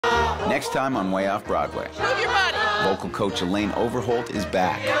Next time on Way Off Broadway. Move your body. Vocal coach Elaine Overholt is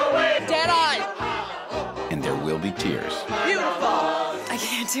back. Dead on. And there will be tears. Beautiful. I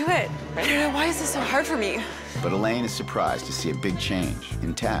can't do it. I don't know, why is this so hard for me? But Elaine is surprised to see a big change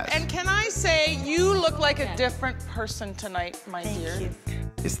in Taz. And can I say, you look like a different person tonight, my dear. Thank you.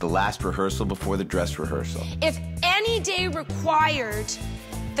 It's the last rehearsal before the dress rehearsal. If any day required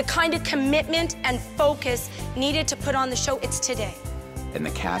the kind of commitment and focus needed to put on the show, it's today. And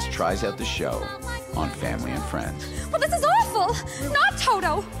the cast tries out the show on Family and Friends. Well, this is awful. Not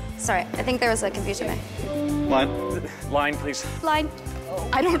Toto. Sorry, I think there was a confusion there. Line, please. Line.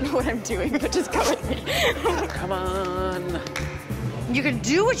 I don't know what I'm doing, but just go with me. Come on. You can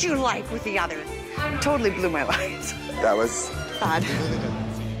do what you like with the other. Totally blew my mind. That was Bad.